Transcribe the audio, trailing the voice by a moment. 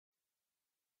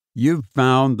You've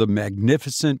found the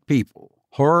Magnificent People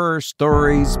Horror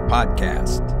Stories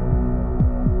Podcast.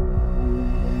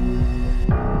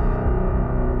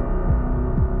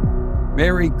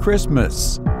 Merry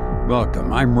Christmas.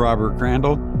 Welcome. I'm Robert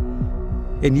Crandall,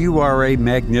 and you are a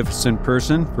magnificent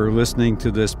person for listening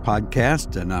to this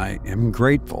podcast, and I am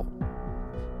grateful.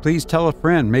 Please tell a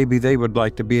friend. Maybe they would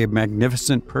like to be a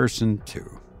magnificent person too.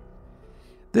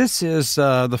 This is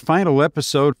the final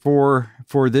episode for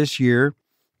this year.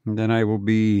 And then I will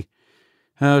be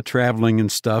traveling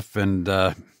and stuff, and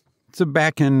so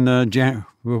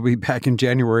we'll be back in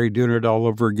January doing it all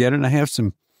over again. And I have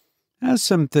some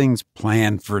things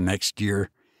planned for next year.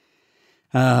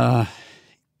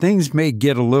 Things may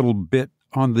get a little bit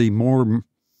on the more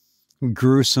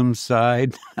gruesome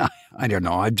side. I don't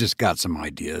know. I've just got some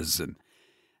ideas, and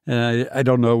I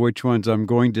don't know which ones I'm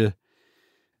going to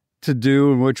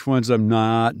do and which ones I'm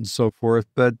not, and so forth.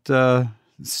 But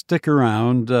stick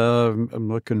around. I'm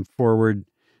looking forward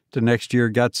to next year.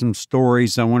 Got some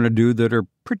stories I want to do that are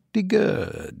pretty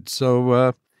good.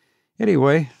 So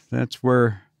anyway, that's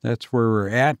where we're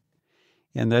at.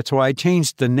 And that's why I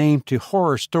changed the name to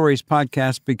Horror Stories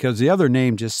Podcast, because the other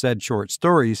name just said short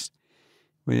stories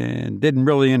and didn't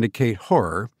really indicate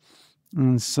horror.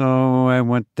 And so I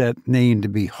want that name to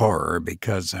be horror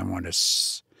because I want to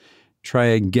try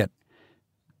and get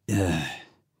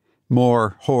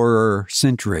more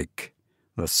horror-centric,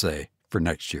 let's say, for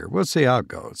next year. We'll see how it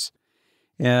goes.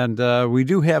 And we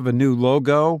do have a new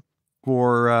logo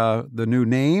for the new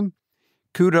name.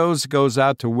 Kudos goes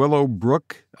out to Willow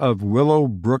Brook of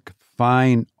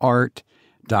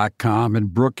willowbrookfineart.com.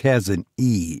 And Brook has an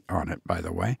E on it, by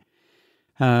the way.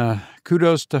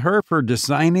 Kudos to her for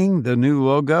designing the new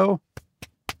logo.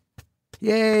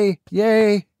 Yay,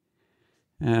 yay.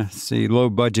 See, low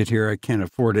budget here. I can't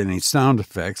afford any sound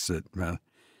effects that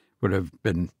would have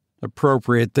been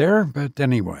appropriate there. But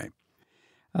anyway,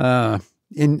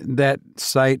 in that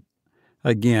site,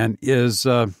 again, is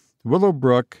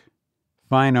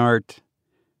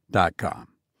willowbrookfineart.com.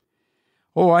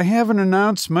 Oh, I have an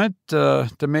announcement to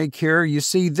make here. You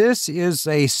see, this is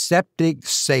a septic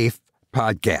safe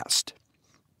podcast.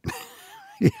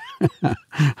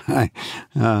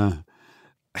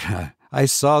 I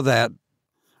saw that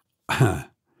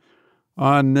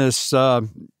on this, I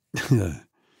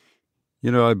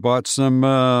bought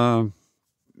some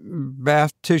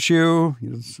bath tissue,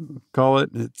 call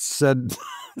it. It said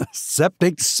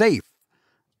septic safe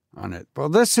on it. Well,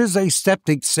 this is a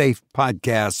septic safe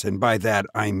podcast, and by that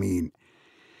I mean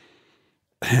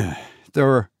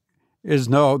there is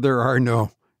no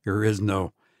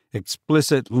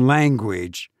explicit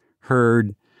language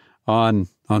heard on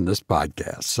this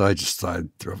podcast. So I just thought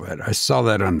I'd throw that. I saw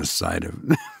that on the side of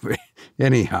it.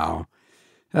 Anyhow,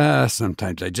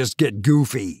 sometimes I just get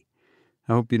goofy.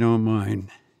 I hope you don't mind.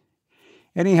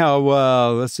 Anyhow,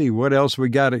 let's see what else we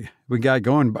got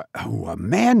going. Oh,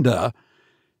 Amanda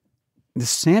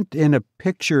sent in a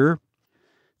picture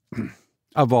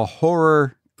of a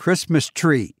horror Christmas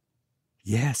tree.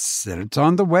 Yes, and it's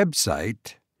on the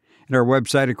website. And our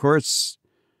website, of course,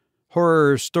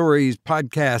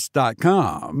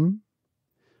 horrorstoriespodcast.com,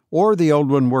 or the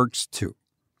old one works too,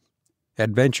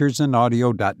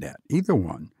 adventuresinaudio.net, either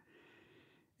one.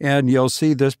 And you'll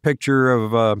see this picture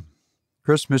of a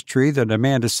Christmas tree that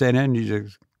Amanda sent in. You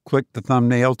just click the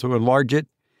thumbnail to enlarge it,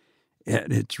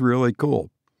 and it's really cool.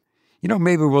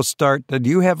 Maybe we'll start. Do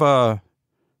you have a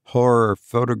horror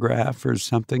photograph or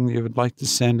something you would like to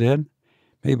send in?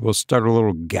 Maybe we'll start a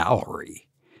little gallery,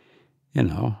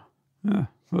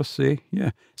 We'll see.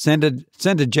 Yeah. Send a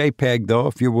JPEG, though,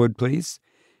 if you would, please.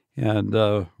 And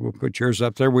we'll put yours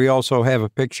up there. We also have a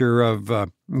picture of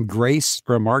Grace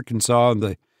from Arkansas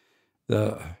and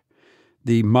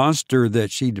the monster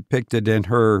that she depicted in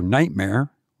her Nightmare,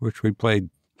 which we played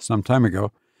some time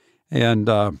ago. And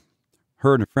her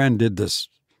and a friend did this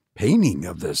painting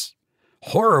of this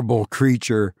horrible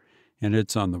creature, and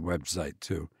it's on the website,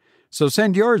 too. So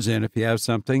send yours in if you have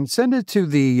something. Send it to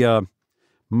the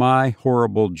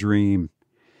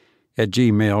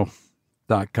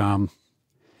myhorribledream@gmail.com.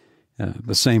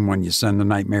 The same one you send the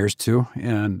nightmares to.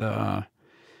 And,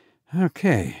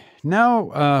 okay.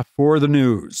 Now, for the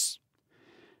news.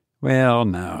 Well,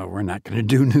 no, we're not going to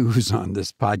do news on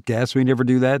this podcast. We never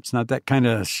do that. It's not that kind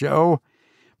of show.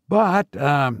 But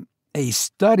a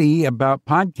study about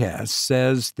podcasts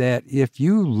says that if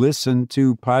you listen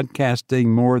to podcasting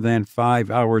more than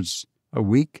 5 hours a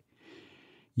week,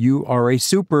 you are a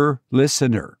super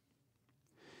listener.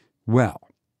 Well,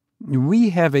 we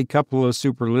have a couple of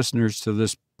super listeners to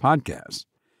this podcast.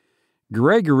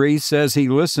 Gregory says he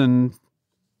listened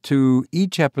to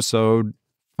each episode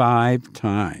 5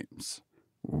 times.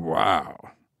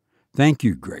 Wow. Thank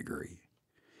you, Gregory.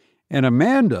 And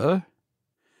Amanda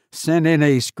sent in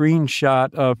a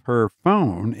screenshot of her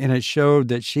phone, and it showed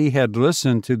that she had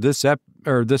listened to this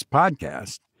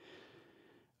podcast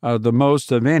the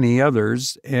most of any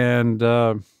others, and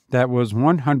that was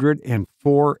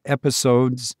 104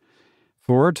 episodes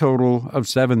for a total of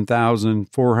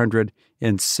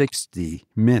 7,460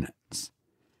 minutes,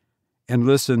 and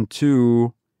listened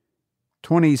to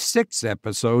 26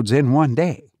 episodes in one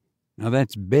day. Now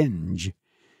that's binge.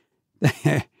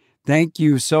 Thank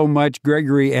you so much,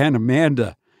 Gregory and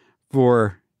Amanda,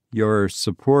 for your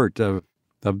support of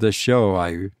this show.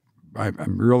 I'm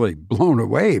really blown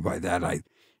away by that. I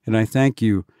thank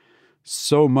you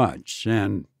so much.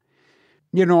 And,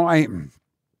 I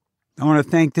want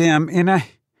to thank them, and I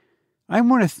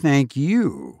want to thank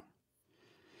you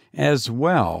as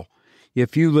well.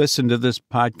 If you listen to this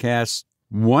podcast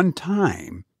one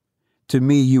time, to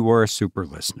me, you are a super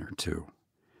listener too.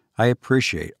 I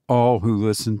appreciate all who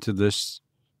listen to this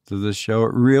show.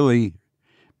 It really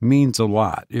means a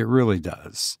lot. It really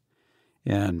does.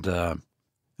 And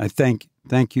I thank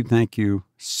you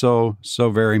so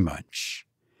very much.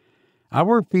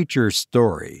 Our feature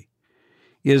story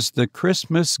is The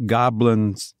Christmas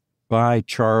Goblins by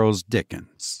Charles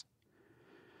Dickens,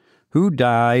 who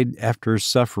died after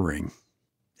suffering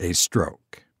a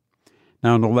stroke.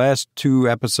 Now, in the last 2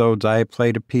 episodes, I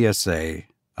played a PSA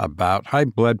about high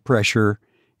blood pressure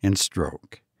and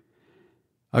stroke.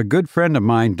 A good friend of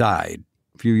mine died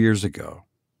a few years ago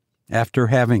after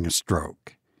having a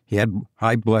stroke. He had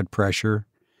high blood pressure,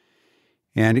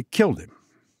 and it killed him.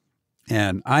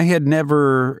 And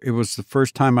it was the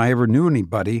first time I ever knew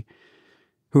anybody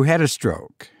who had a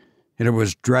stroke, and it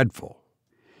was dreadful.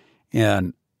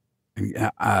 And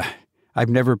I've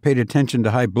never paid attention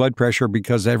to high blood pressure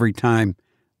because every time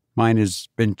mine has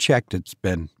been checked, it's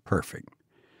been perfect.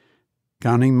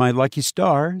 Counting my lucky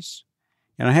stars,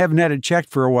 and I haven't had it checked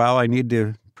for a while. I need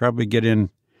to probably get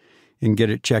in and get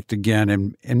it checked again,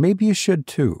 and maybe you should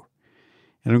too.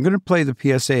 And I'm going to play the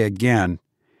PSA again,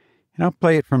 and I'll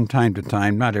play it from time to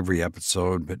time, not every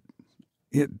episode, but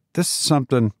this is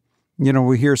something,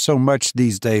 we hear so much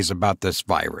these days about this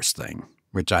virus thing,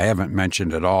 which I haven't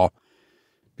mentioned at all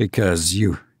because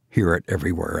you hear it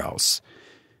everywhere else.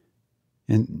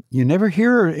 And you never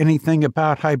hear anything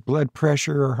about high blood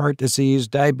pressure or heart disease,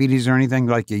 diabetes, or anything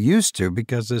like you used to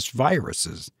because this virus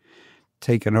has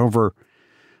taken over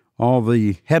all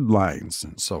the headlines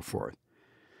and so forth.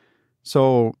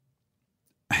 So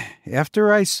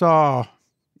after I saw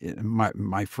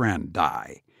my friend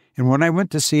die, and when I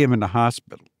went to see him in the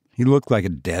hospital, he looked like a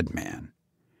dead man.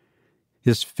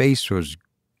 His face was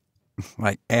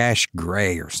like ash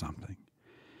gray or something.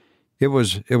 It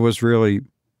was really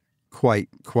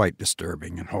quite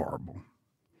disturbing and horrible.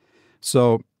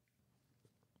 So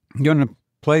I'm going to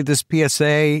play this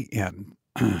PSA and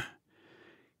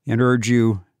urge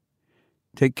you,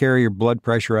 take care of your blood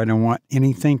pressure. I don't want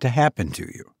anything to happen to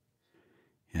you.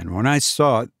 And when I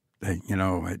saw it,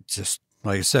 it just,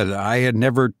 like I said, I had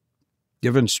never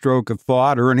given stroke a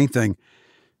thought or anything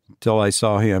until I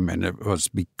saw him, and it was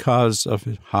because of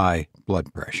his high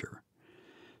blood pressure.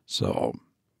 So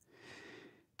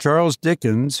Charles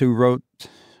Dickens, who wrote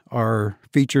our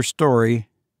feature story,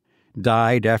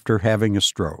 died after having a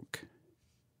stroke.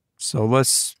 So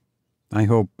I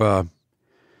hope, I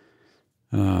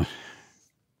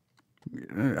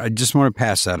just want to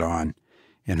pass that on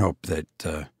and hope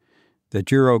that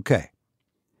you're okay.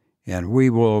 And we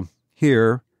will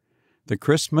hear The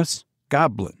Christmas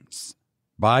Goblins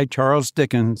by Charles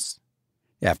Dickens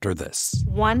after this.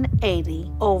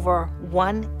 180 over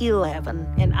 111,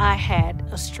 and I had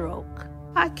a stroke.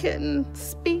 I couldn't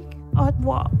speak or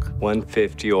walk.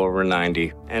 150 over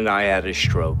 90, and I had a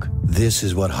stroke. This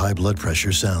is what high blood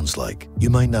pressure sounds like.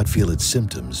 You might not feel its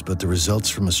symptoms, but the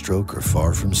results from a stroke are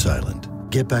far from silent.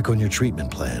 Get back on your treatment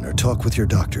plan or talk with your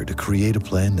doctor to create a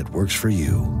plan that works for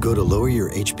you. Go to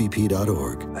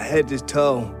loweryourhbp.org. Head to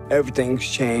toe, everything's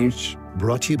changed.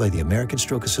 Brought to you by the American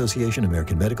Stroke Association,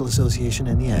 American Medical Association,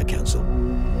 and the Ad Council.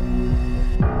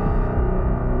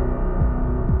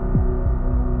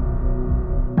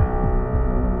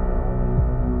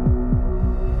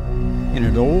 In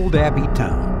an old abbey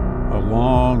town, a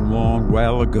long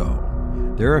while ago,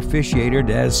 there officiated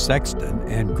as sexton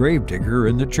and gravedigger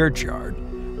in the churchyard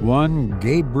one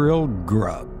Gabriel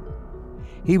Grubb.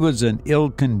 He was an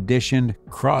ill-conditioned,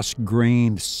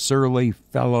 cross-grained, surly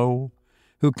fellow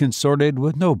who consorted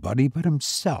with nobody but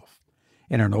himself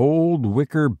in an old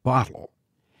wicker bottle,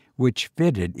 which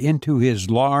fitted into his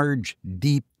large,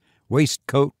 deep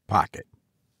waistcoat pocket.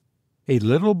 A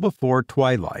little before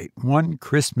twilight, one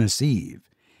Christmas Eve,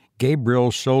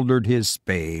 Gabriel shouldered his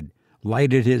spade,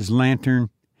 lighted his lantern,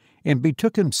 and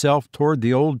betook himself toward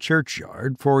the old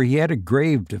churchyard, for he had a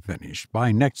grave to finish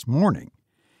by next morning,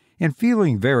 and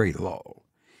feeling very low,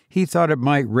 he thought it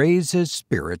might raise his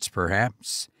spirits,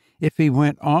 perhaps, if he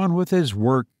went on with his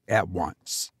work at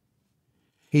once.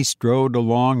 He strode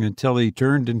along until he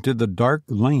turned into the dark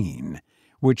lane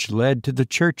which led to the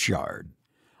churchyard,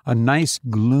 a nice,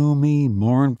 gloomy,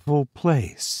 mournful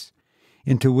place,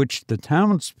 into which the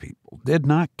townspeople did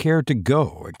not care to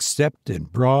go except in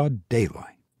broad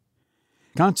daylight.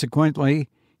 Consequently,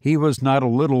 he was not a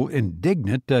little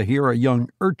indignant to hear a young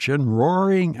urchin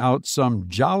roaring out some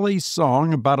jolly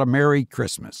song about a Merry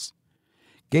Christmas.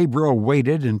 Gabriel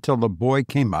waited until the boy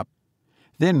came up,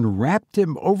 then rapped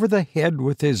him over the head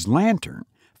with his lantern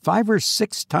 5 or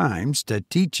 6 times to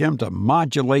teach him to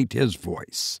modulate his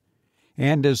voice.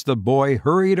 And as the boy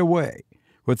hurried away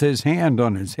with his hand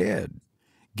on his head,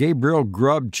 Gabriel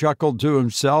Grubb chuckled to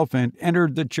himself and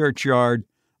entered the churchyard,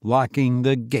 locking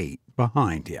the gate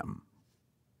behind him.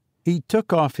 He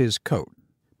took off his coat,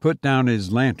 put down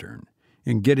his lantern,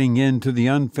 and getting into the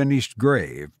unfinished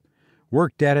grave,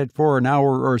 worked at it for an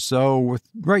hour or so with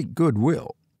great good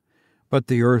will. But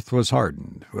the earth was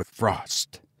hardened with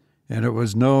frost, and it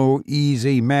was no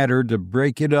easy matter to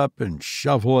break it up and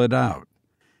shovel it out.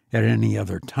 At any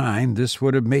other time this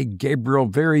would have made Gabriel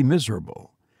very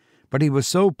miserable, but he was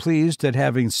so pleased at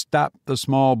having stopped the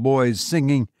small boy's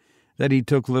singing that he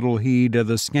took little heed of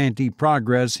the scanty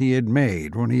progress he had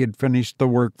made when he had finished the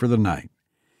work for the night,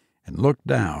 and looked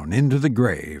down into the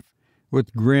grave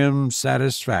with grim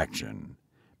satisfaction,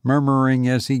 murmuring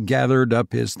as he gathered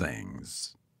up his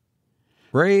things,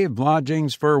 "Brave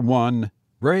lodgings for one,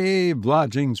 brave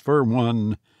lodgings for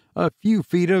one, a few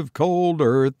feet of cold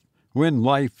earth when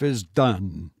life is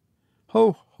done.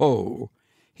 Ho, ho!"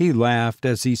 He laughed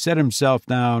as he set himself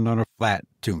down on a flat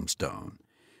tombstone,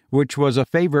 which was a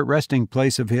favorite resting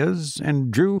place of his,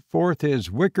 and drew forth his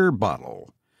wicker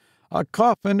bottle. "A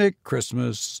coffin at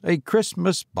Christmas, a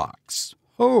Christmas box.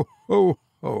 Ho, ho,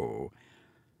 ho!"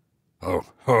 "Ho,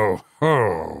 ho,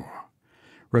 ho!"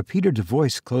 repeated a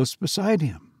voice close beside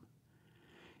him.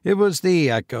 "It was the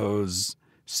echoes,"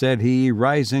 said he,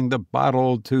 raising the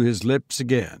bottle to his lips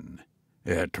again.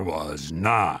 "It was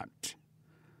not,"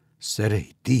 said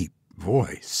a deep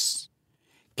voice.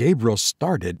 Gabriel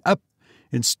started up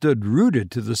and stood rooted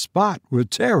to the spot with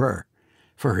terror,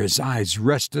 for his eyes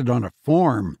rested on a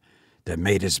form that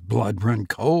made his blood run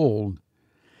cold.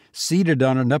 Seated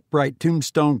on an upright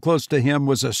tombstone close to him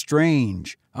was a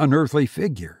strange, unearthly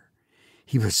figure.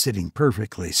 He was sitting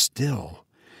perfectly still,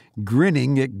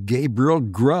 grinning at Gabriel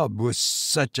Grubb with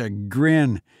such a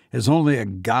grin as only a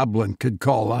goblin could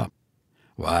call up.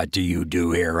 "What do you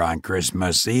do here on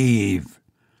Christmas Eve?"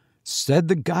 said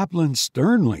the goblin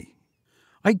sternly.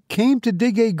 "I came to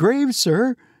dig a grave,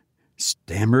 sir,"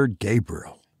 stammered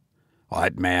Gabriel.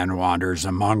 "What man wanders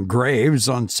among graves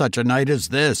on such a night as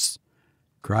this?"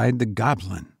 cried the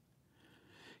goblin.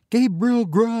 "Gabriel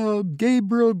Grubb,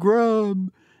 Gabriel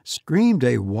Grubb," screamed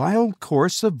a wild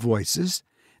chorus of voices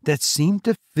that seemed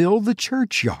to fill the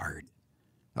churchyard.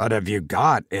 "What have you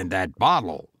got in that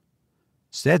bottle?"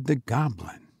 said the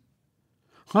goblin.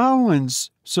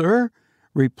 "Hollands, sir,"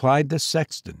 replied the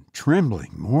sexton,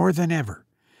 trembling more than ever,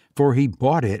 for he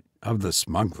bought it of the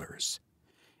smugglers,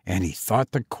 and he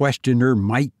thought the questioner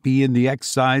might be in the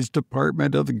excise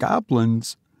department of the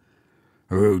goblins.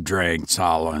 "Who drinks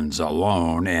Hollands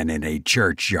alone and in a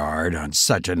churchyard on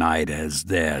such a night as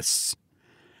this?"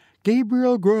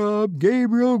 "Gabriel Grubb,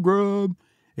 Gabriel Grubb,"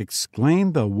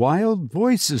 exclaimed the wild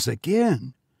voices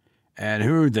again. "And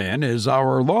who then is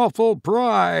our lawful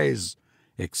prize?"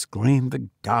 exclaimed the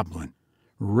goblin,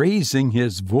 raising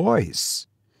his voice.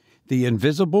 The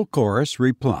invisible chorus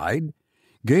replied,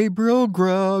 "Gabriel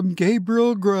Grubb,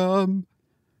 Gabriel Grubb."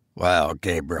 "Well,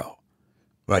 Gabriel,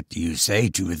 what do you say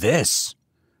to this?"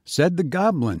 said the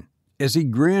goblin, as he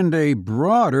grinned a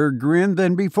broader grin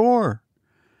than before.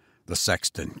 The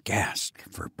sexton gasped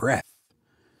for breath.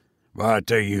 "What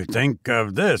do you think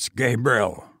of this,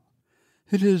 Gabriel?"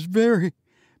 "It is very,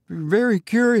 very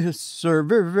curious, sir,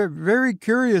 very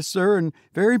curious, sir, and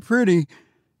very pretty,"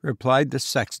 replied the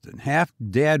sexton, half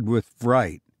dead with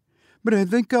fright. "But I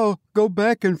think I'll go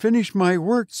back and finish my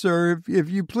work, sir, if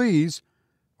you please."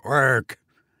 "Work?"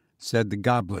 said the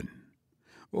goblin.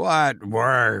 "What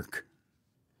work?"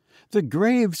 "The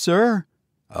grave, sir."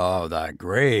 "Oh, the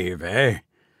grave, eh?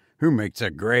 Who makes a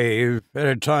grave at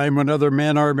a time when other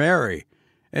men are merry,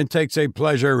 and takes a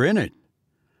pleasure in it?"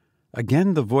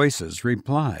 Again the voices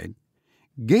replied,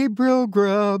 "Gabriel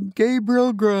Grubb,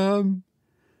 Gabriel Grubb."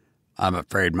 "I'm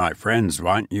afraid my friends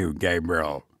want you,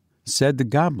 Gabriel," said the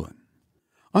goblin.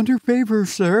 "Under favor,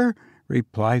 sir,"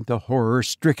 replied the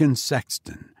horror-stricken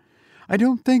sexton. "I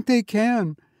don't think they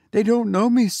can. They don't know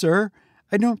me, sir.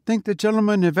 I don't think the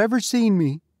gentlemen have ever seen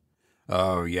me."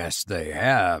 "Oh, yes, they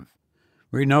have.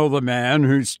 We know the man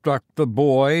who struck the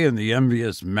boy in the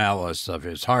envious malice of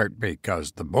his heart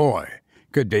because the boy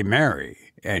could be merry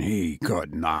and he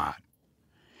could not."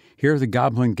 Here the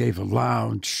goblin gave a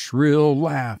loud, shrill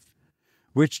laugh,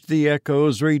 which the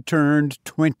echoes returned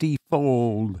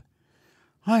 20-fold.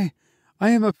 I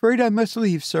am afraid I must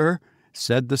leave, sir,"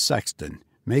 said the sexton,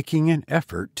 making an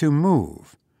effort to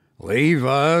move. "Leave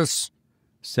us?"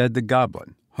 said the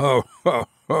goblin. "Ho, ho,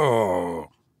 ho!"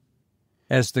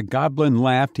 As the goblin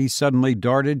laughed, he suddenly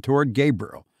darted toward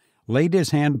Gabriel, laid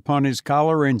his hand upon his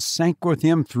collar, and sank with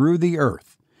him through the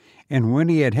earth. And when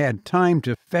he had had time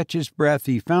to fetch his breath,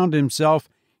 he found himself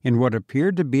in what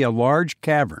appeared to be a large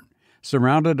cavern,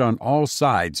 surrounded on all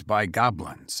sides by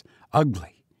goblins,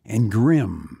 ugly and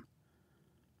grim.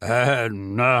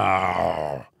 "And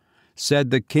now,"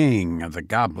 said the king of the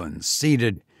goblins,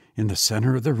 seated in the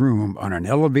center of the room on an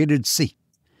elevated seat,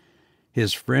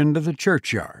 his friend of the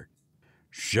churchyard,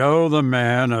 "show the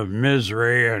man of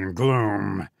misery and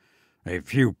gloom a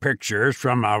few pictures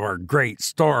from our great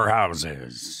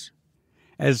storehouses."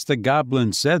 As the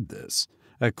goblin said this,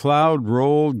 a cloud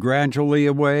rolled gradually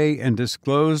away and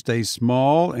disclosed a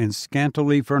small and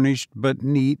scantily furnished but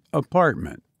neat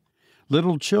apartment.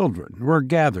 Little children were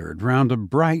gathered round a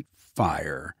bright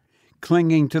fire,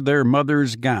 clinging to their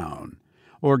mother's gown,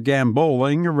 or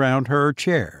gambolling around her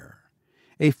chair.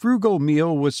 A frugal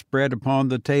meal was spread upon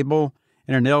the table,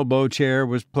 and an elbow chair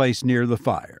was placed near the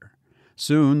fire.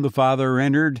 Soon the father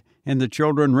entered, and the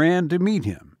children ran to meet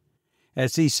him.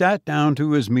 As he sat down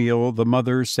to his meal, the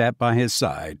mother sat by his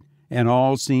side, and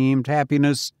all seemed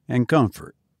happiness and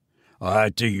comfort.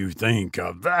 "What do you think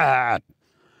of that?"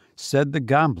 said the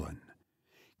goblin.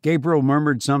 Gabriel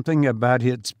murmured something about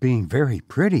its being very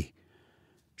pretty.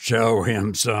 "Show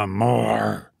him some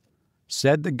more,"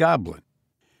 said the goblin.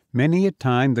 Many a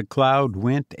time the cloud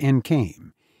went and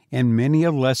came, and many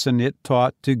a lesson it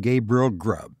taught to Gabriel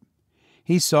Grubb.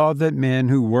 He saw that men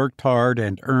who worked hard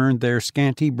and earned their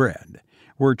scanty bread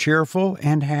were cheerful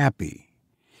and happy,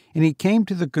 and he came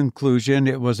to the conclusion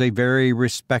it was a very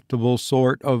respectable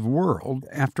sort of world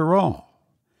after all.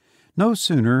 No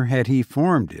sooner had he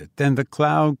formed it than the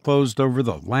cloud closed over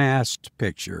the last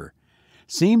picture,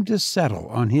 seemed to settle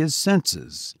on his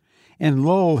senses and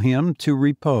lull him to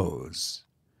repose.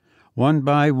 One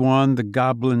by one the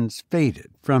goblins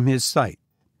faded from his sight,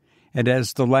 and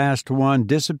as the last one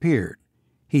disappeared,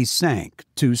 he sank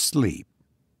to sleep.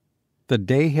 The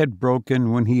day had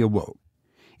broken when he awoke,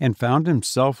 and found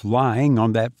himself lying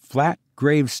on that flat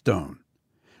gravestone,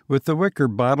 with the wicker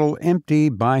bottle empty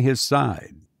by his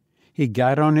side. He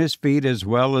got on his feet as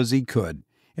well as he could,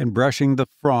 and brushing the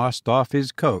frost off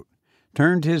his coat,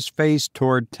 turned his face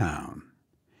toward town.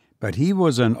 But he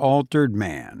was an altered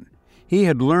man. He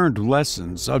had learned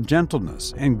lessons of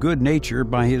gentleness and good nature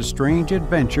by his strange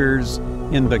adventures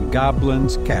in the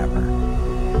Goblin's Cavern.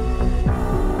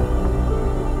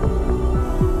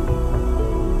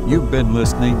 You've been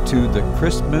listening to The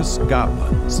Christmas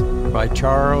Goblins by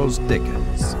Charles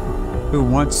Dickens, who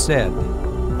once said,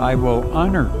 "I will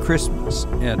honor Christmas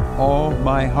in all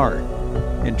my heart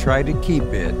and try to keep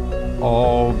it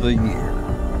all the year."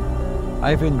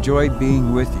 I've enjoyed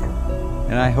being with you,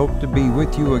 and I hope to be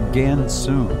with you again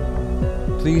soon.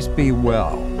 Please be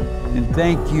well, and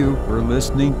thank you for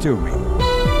listening to me.